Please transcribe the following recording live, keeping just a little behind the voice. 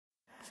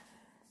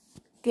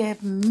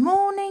Good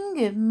morning,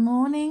 good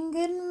morning,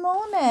 good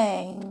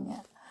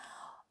morning.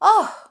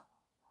 Oh,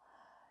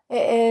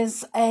 it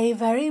is a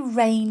very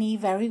rainy,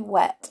 very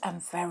wet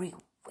and very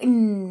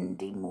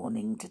windy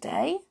morning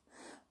today,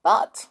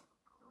 but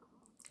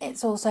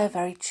it's also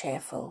very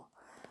cheerful.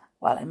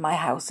 Well, in my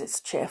house it's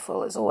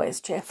cheerful, it's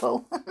always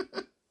cheerful.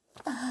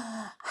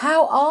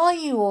 How are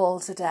you all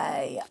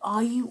today?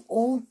 Are you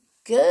all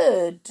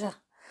good?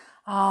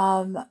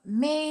 I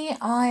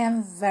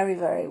am very,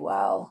 very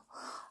well.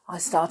 I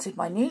started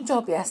my new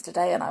job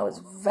yesterday and I was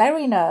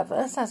very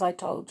nervous, as I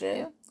told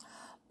you,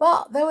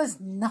 but there was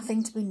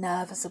nothing to be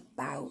nervous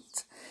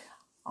about.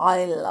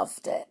 I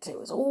loved it. It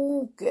was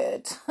all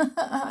good.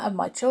 And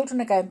my children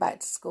are going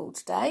back to school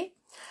today,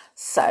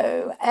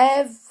 so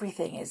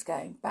everything is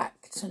going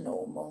back to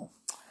normal.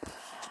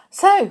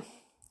 So,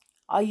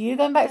 are you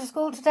going back to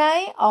school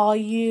today?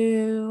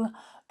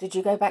 Did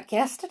you go back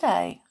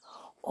yesterday?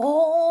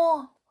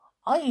 Or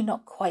are you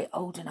not quite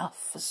old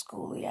enough for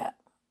school yet?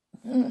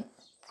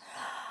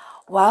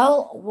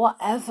 Well,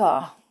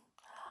 whatever.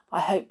 I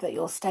hope that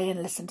you'll stay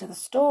and listen to the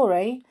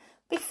story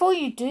before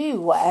you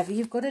do whatever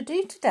you've got to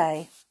do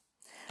today.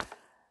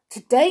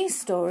 Today's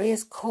story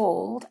is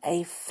called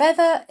A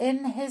Feather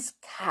in His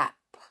Cap,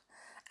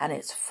 and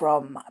it's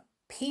from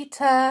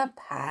Peter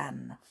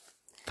Pan.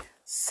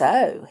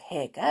 So,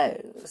 here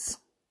goes.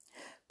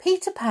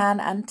 Peter Pan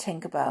and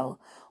Tinker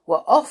Bell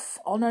were off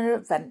on an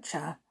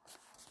adventure,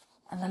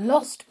 and the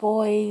Lost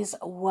Boys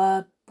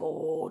were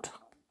bored.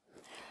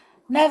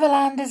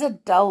 Neverland is a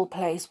dull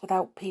place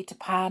without Peter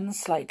Pan,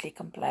 slightly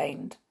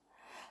complained.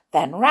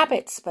 Then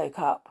Rabbit spoke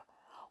up.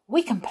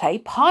 We can play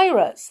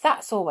pirates,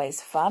 that's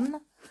always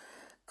fun.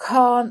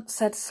 Can't,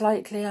 said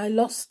Slightly, I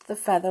lost the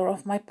feather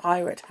off my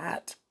pirate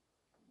hat.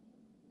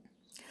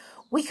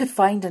 We could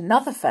find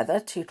another feather,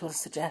 Tootles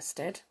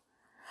suggested.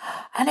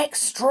 An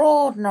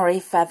extraordinary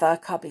feather,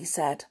 Cubby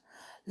said.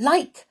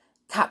 Like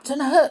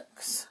Captain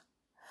Hook's.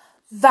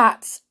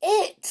 That's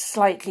it,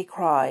 Slightly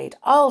cried.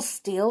 I'll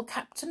steal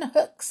Captain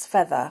Hook's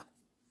feather.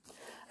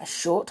 A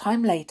short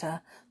time later,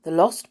 the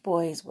Lost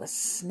Boys were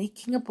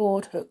sneaking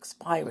aboard Hook's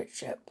pirate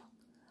ship.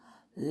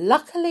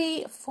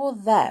 Luckily for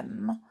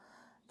them,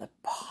 the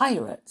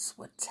pirates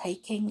were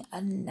taking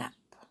a nap.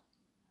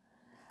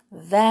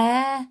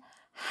 There,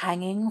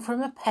 hanging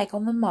from a peg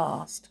on the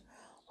mast,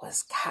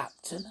 was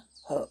Captain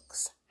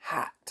Hook's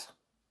hat.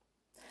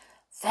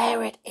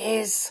 There it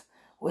is,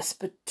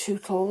 whispered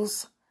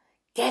Tootles.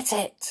 Get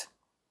it.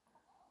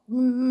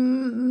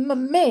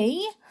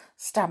 Me?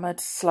 Stammered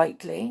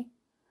Slightly.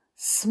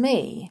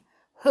 Smee,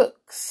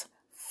 Hook's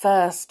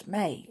first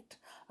mate,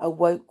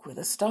 awoke with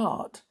a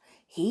start.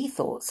 He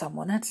thought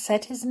someone had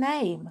said his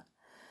name.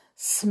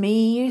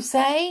 Smee, you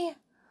say?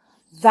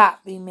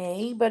 That be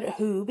me, but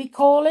who be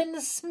calling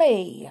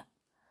Smee?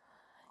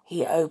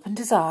 He opened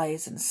his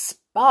eyes and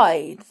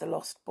spied the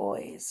Lost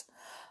Boys.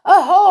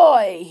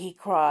 Ahoy! He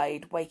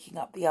cried, waking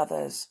up the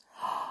others.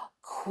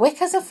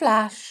 Quick as a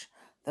flash,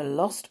 the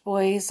Lost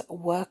Boys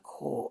were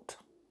caught.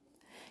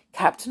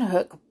 Captain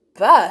Hook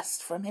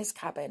burst from his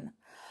cabin.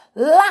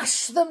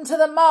 Lash them to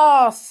the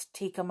mast,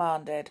 he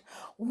commanded.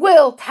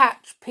 We'll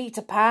catch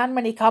Peter Pan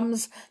when he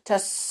comes to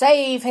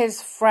save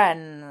his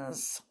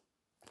friends.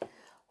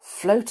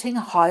 Floating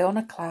high on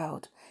a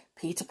cloud,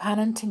 Peter Pan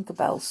and Tinker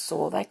Bell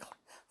saw their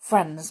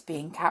friends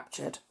being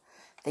captured.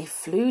 They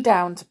flew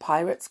down to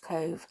Pirates'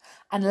 Cove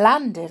and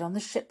landed on the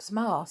ship's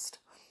mast.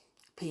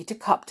 Peter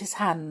cupped his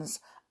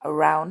hands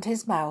around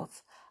his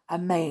mouth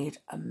and made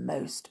a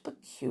most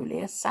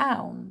peculiar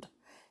sound.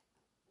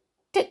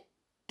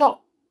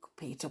 Tick-tock,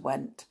 Peter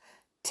went.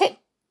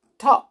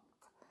 Tick-tock.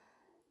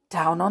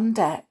 Down on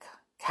deck,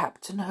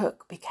 Captain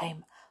Hook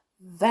became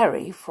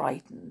very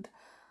frightened.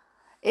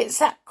 It's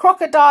that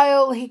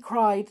crocodile, he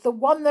cried, the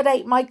one that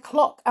ate my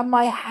clock and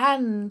my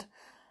hand.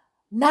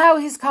 Now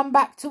he's come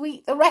back to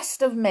eat the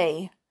rest of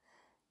me.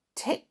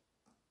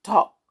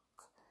 Tick-tock,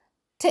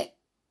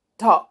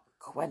 tick-tock,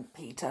 went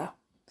Peter.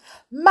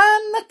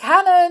 Man the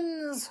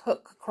cannons,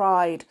 Hook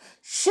cried.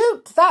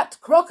 Shoot that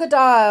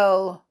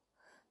crocodile.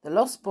 The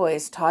Lost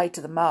Boys tied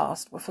to the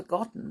mast were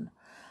forgotten.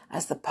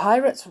 As the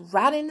pirates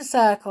ran in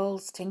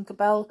circles, Tinker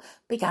Bell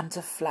began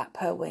to flap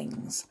her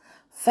wings.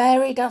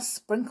 Fairy dust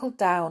sprinkled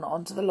down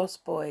onto the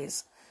Lost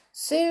Boys.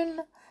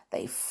 Soon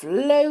they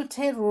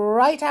floated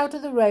right out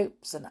of the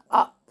ropes and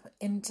up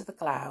into the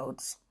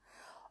clouds.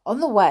 On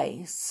the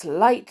way,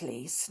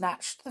 Slightly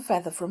snatched the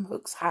feather from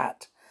Hook's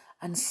hat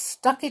and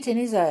stuck it in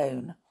his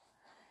own.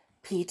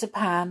 Peter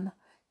Pan,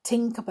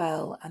 Tinker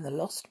Bell, and the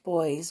Lost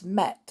Boys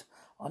met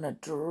on a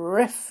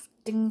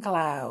drifting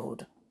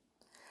cloud.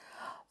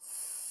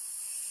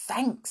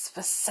 Thanks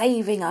for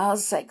saving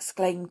us,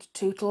 exclaimed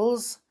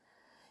Tootles.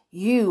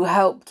 You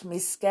helped me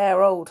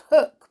scare old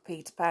Hook,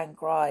 Peter Pan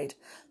cried.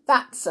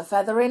 That's a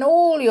feather in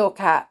all your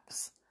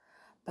caps.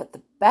 But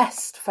the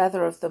best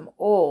feather of them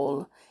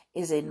all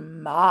is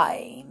in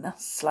mine,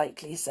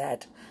 Slightly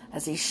said,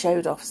 as he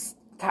showed off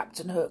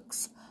Captain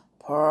Hook's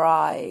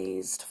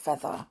prized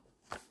feather.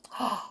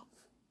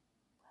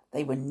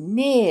 They were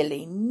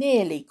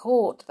nearly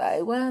caught,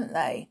 though, weren't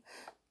they?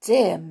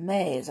 dear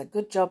me, it's a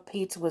good job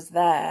Peter was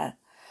there.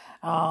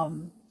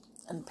 And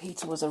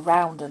Peter was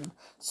around and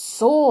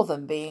saw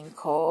them being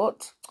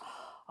caught.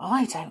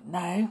 I don't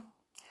know.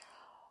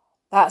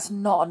 That's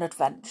not an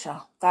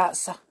adventure.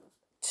 That's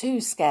too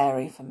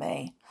scary for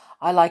me.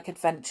 I like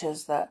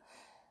adventures that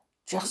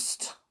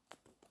just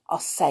are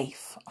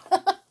safe.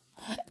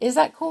 Is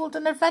that called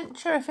an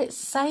adventure if it's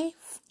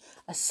safe?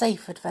 A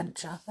safe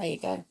adventure. There you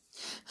go.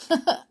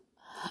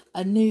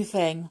 A new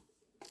thing.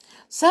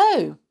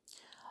 So,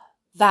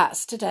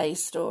 that's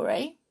today's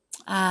story.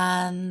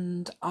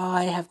 And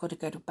I have got to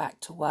go back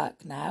to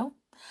work now.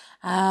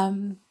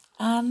 And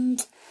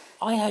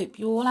I hope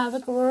you all have a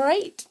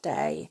great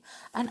day.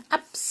 An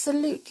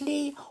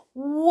absolutely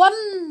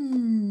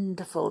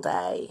wonderful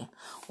day.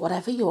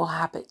 Whatever your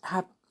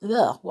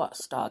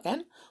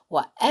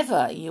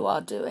whatever you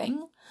are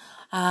doing.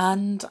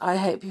 And I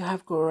hope you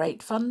have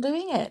great fun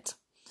doing it.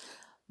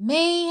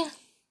 Me,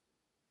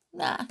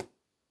 nah,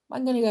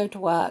 I'm going to go to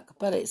work,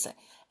 but it's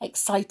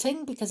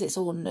exciting because it's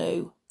all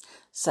new.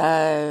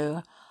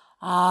 So,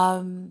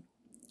 I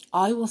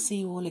will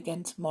see you all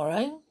again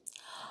tomorrow.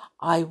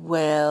 I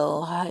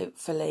will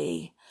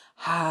hopefully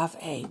have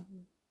a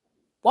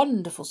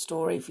wonderful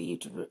story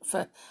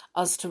for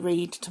us to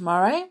read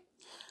tomorrow.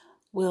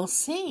 We'll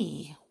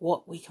see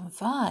what we can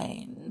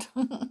find.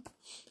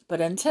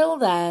 But until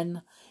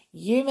then,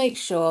 you make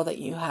sure that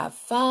you have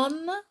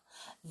fun,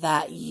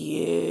 that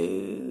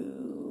you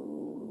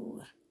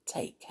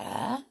take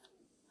care,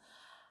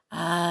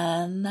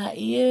 and that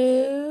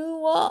you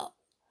what?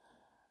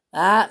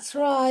 That's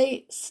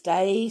right,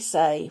 stay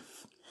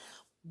safe.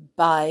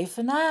 Bye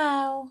for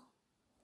now.